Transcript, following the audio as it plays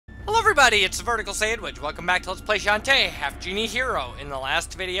everybody, it's the Vertical Sandwich. Welcome back to Let's Play Shantae, Half-Genie Hero. In the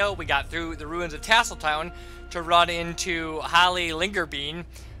last video, we got through the ruins of Tasseltown to run into Holly Lingerbean,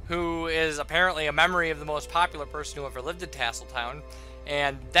 who is apparently a memory of the most popular person who ever lived in Tasseltown,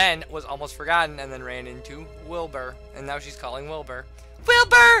 and then was almost forgotten, and then ran into Wilbur, and now she's calling Wilbur.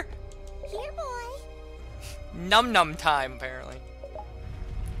 Wilbur! Here, boy. Num-num time, apparently.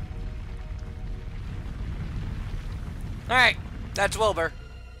 Alright, that's Wilbur.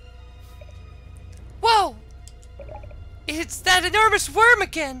 Whoa! It's that enormous worm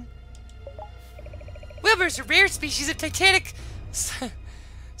again! Wilbur's a rare species of Titanic Celopida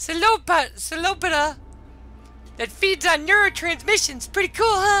that feeds on neurotransmissions. Pretty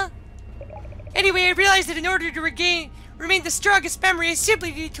cool, huh? Anyway, I realized that in order to remain the strongest memory, I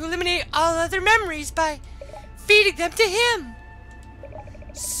simply need to eliminate all other memories by feeding them to him.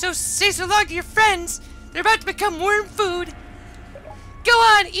 So say so long to your friends. They're about to become worm food. Go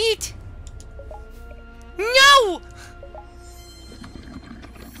on, eat! No!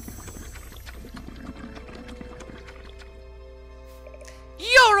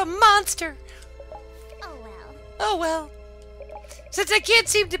 You're a monster! Oh well. Oh well. Since I can't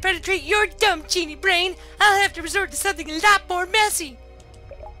seem to penetrate your dumb genie brain, I'll have to resort to something a lot more messy.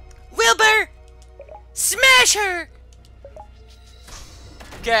 Wilbur! Smash her!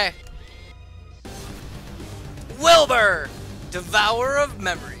 Okay. Wilbur! Devourer of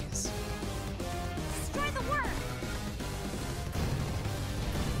memories. Destroy the worm.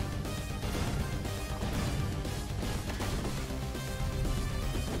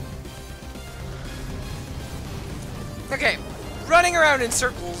 Okay, running around in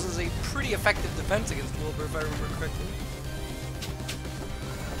circles is a pretty effective defense against Wilbur, if I remember correctly.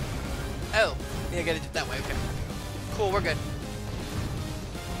 Oh, yeah, I gotta do it that way, okay. Cool, we're good.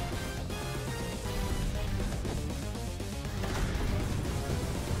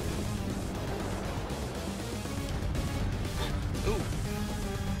 Ooh.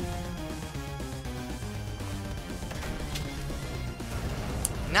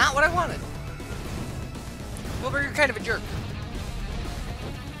 Not what I wanted. Wilbur, you're kind of a jerk.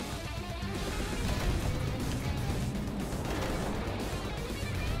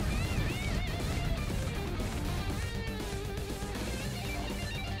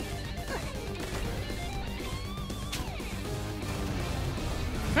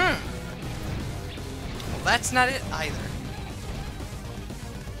 Well, that's not it either.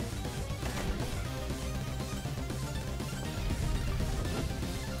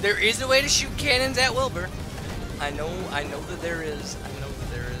 There is a way to shoot cannons at Wilbur. I know that there is. I know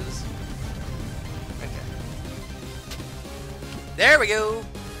that there is. Okay. There we go.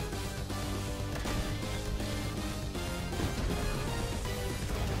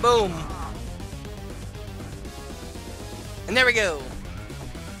 Boom. And there we go.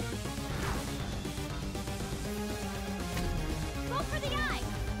 Go for the eye.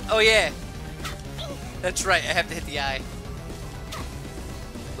 Oh yeah. That's right, I have to hit the eye.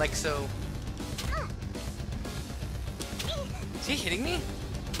 Like so. Is he hitting me?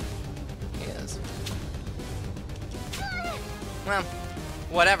 He is. Well,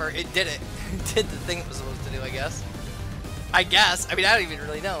 whatever. It did it. It did the thing it was supposed to do, I guess. I mean, I don't even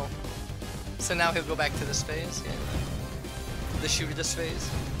really know. So now he'll go back to this phase. Yeah. The shooter this phase.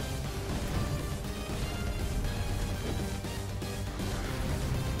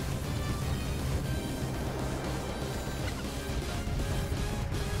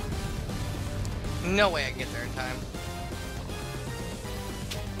 No way I can get there in time.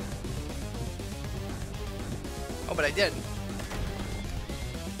 Oh, but I did.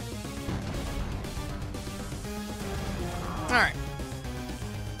 Alright.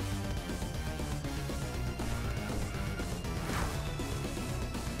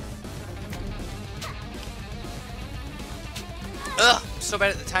 Ugh, I'm so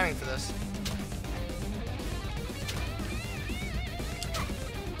bad at the timing for this.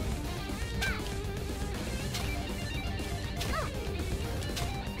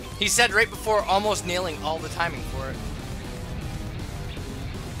 He said right before almost nailing all the timing for it.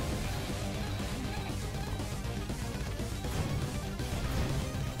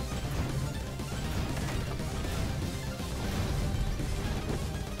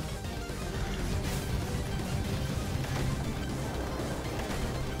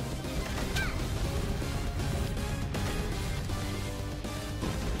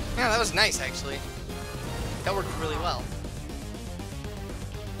 Yeah, that was nice actually. That worked really well.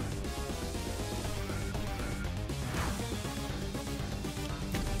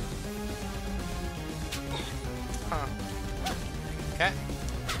 Huh. Okay.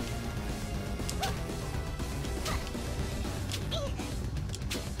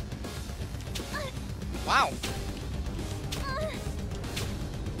 Wow.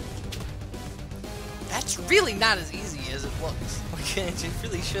 That's really not as easy as it looks. Okay, it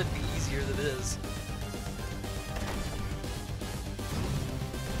really should be easier than it is.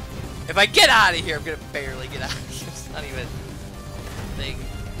 If I get out of here, I'm gonna barely get out of here. It's not even a thing.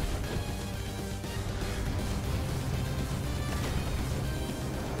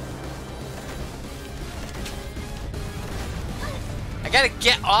 I gotta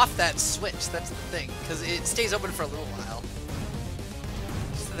get off that switch, that's the thing, because it stays open for a little while.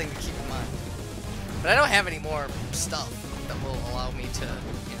 Just the thing to keep in mind. But I don't have any more stuff that will allow me to,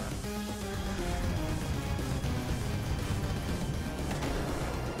 you know.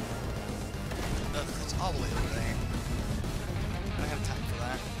 Ugh, it's all the way over there. I don't have time for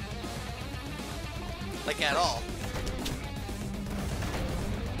that. Like, at all.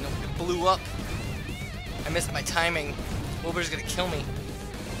 Nope, it blew up. I missed my timing. Wilbur's gonna kill me.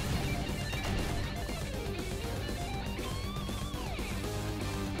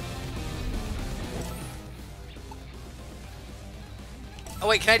 Oh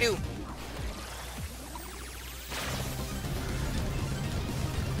wait, can I do?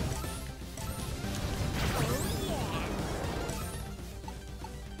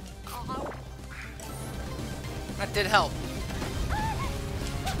 That did help.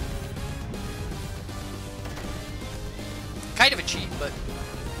 Kind of a cheat, but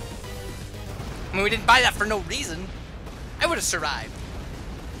I mean, we didn't buy that for no reason. I would have survived.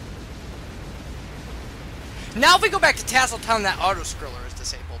 Now if we go back to Tasseltown, that auto-scroller is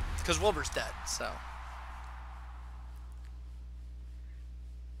disabled, because Wilbur's dead, so.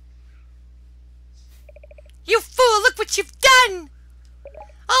 You fool, look what you've done!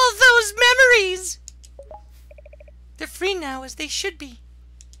 All those memories! They're free now, as they should be.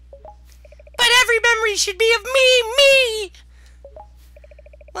 But every memory should be of me!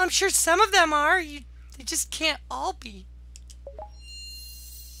 Well, I'm sure some of them are. They just can't all be.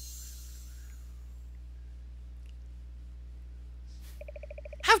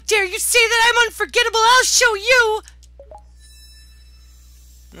 How dare you say that I'm unforgettable? I'll show you!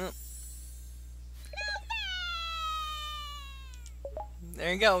 Oh.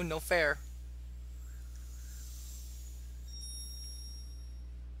 There you go, no fair.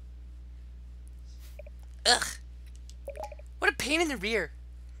 Ugh. What a pain in the rear.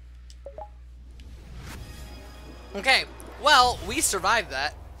 Okay, well, we survived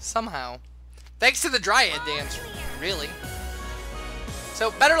that, somehow. Thanks to the Dryad dance, really.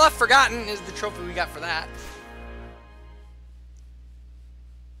 So, Better Left Forgotten is the trophy we got for that.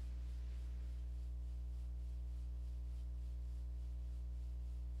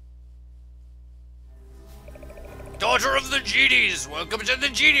 Daughter of the Genies, welcome to the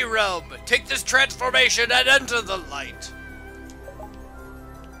Genie realm. Take this transformation and enter the light.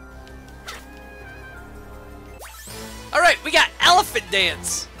 Alright, we got Elephant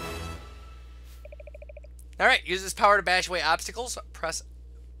Dance. Alright, use this power to bash away obstacles. Press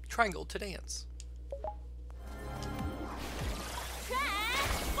triangle to dance.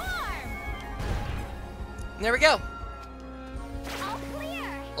 Transform! And there we go. All clear!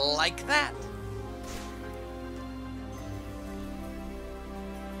 Like that.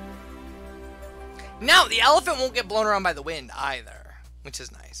 Now, the elephant won't get blown around by the wind either, which is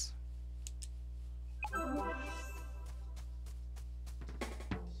nice.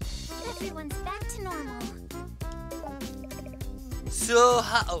 Everyone's back to normal. So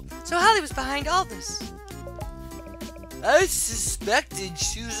Holly was behind all this. I suspected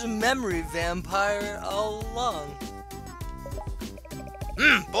she was a memory vampire all along.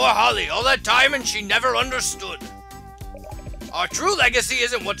 Poor Holly, all that time and she never understood. Our true legacy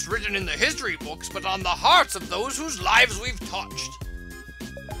isn't what's written in the history books, but on the hearts of those whose lives we've touched.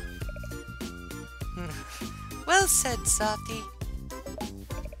 Well said, Softy.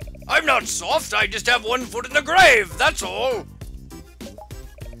 I'm not soft, I just have one foot in the grave, that's all.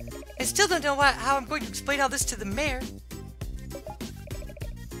 I still don't know how I'm going to explain all this to the mayor.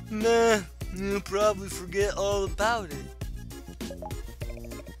 Nah, you'll probably forget all about it.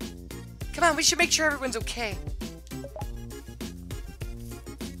 Come on, we should make sure everyone's okay.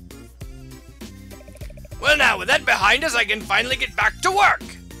 Well now, with that behind us, I can finally get back to work!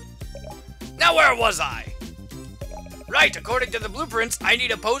 Now where was I? Right, according to the blueprints, I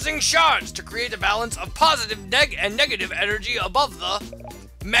need opposing shards to create a balance of positive and negative energy above the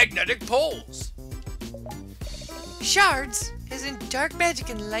magnetic poles. Shards? Isn't dark magic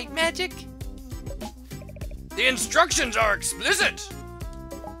and light magic? The instructions are explicit!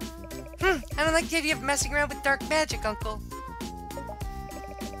 I don't like the idea of messing around with dark magic, Uncle.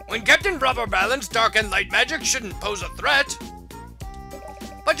 When kept in proper balance, dark and light magic shouldn't pose a threat.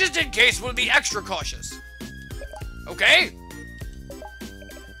 But just in case, we'll be extra cautious. Okay.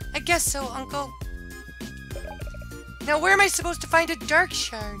 I guess so, Uncle. Now, where am I supposed to find a dark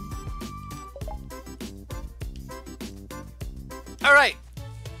shard? Alright.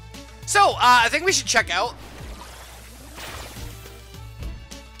 So, I think we should check out.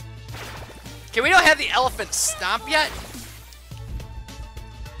 Okay, we don't have the elephant stomp yet.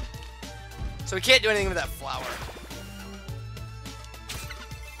 So we can't do anything with that flower.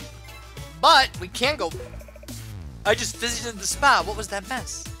 But, we can go... I just visited the spa. What was that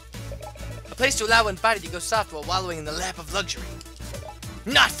mess? A place to allow one's body to go soft while wallowing in the lap of luxury.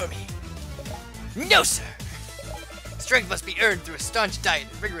 Not for me. No, sir. Strength must be earned through a staunch diet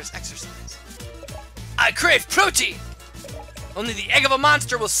and rigorous exercise. I crave protein! Only the egg of a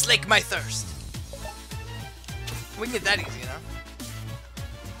monster will slake my thirst. We can get that easy, you know?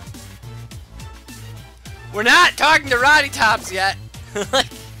 We're not talking to Roddy Tops yet.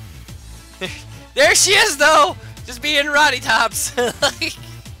 There she is, though! Just being Roddy Tops.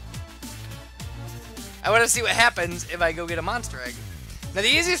 I want to see what happens if I go get a monster egg. Now, the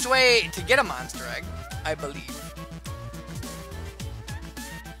easiest way to get a monster egg, I believe,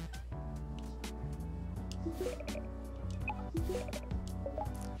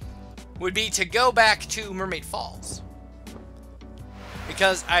 would be to go back to Mermaid Falls.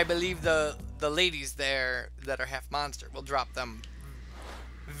 Because I believe the ladies there that are half monster will drop them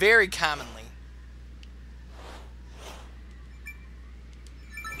very commonly.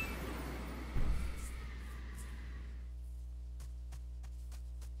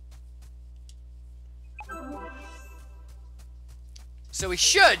 So we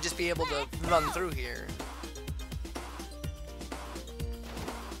should just be able to run through here.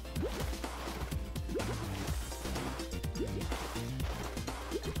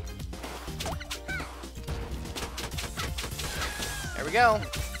 There we go.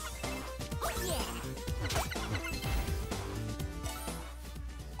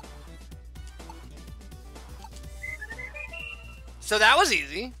 So that was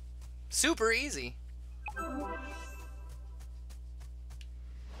easy. Super easy.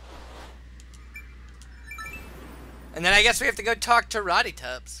 And then I guess we have to go talk to Roddy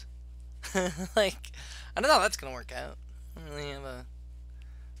Tubs. Like, I don't know how that's gonna work out. I don't really have a...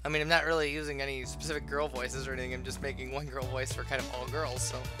 I mean, I'm not really using any specific girl voices or anything. I'm just making one girl voice for kind of all girls,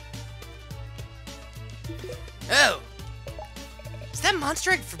 so... Oh! Is that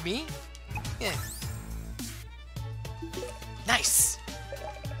monster egg for me? Yeah. Nice!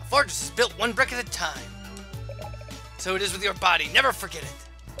 A fortress is built one brick at a time. So it is with your body. Never forget it.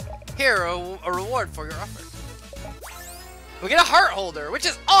 Here, a reward for your effort. We get a heart holder, which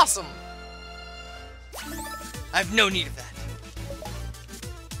is awesome! I have no need of that.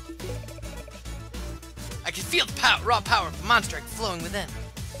 I can feel the raw power of the monster egg flowing within.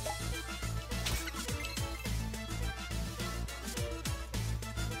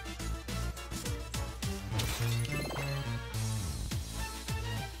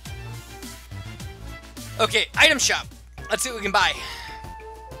 Okay, item shop. Let's see what we can buy.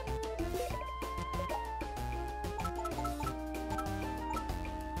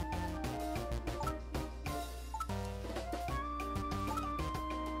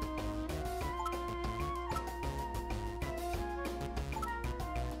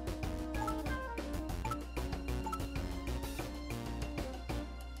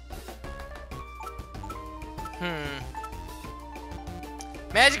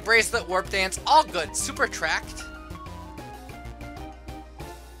 Magic bracelet, warp dance, all good. Super attract.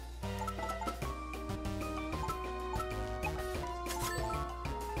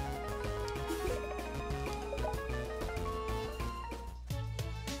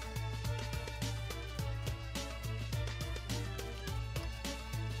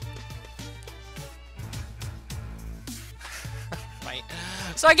 Right.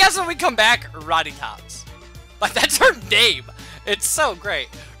 So I guess when we come back, Roddy Tops. Like, that's her name. It's so great.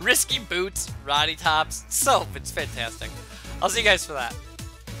 Risky Boots, Roddy Tops. It's fantastic. I'll see you guys for that.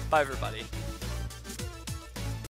 Bye, everybody.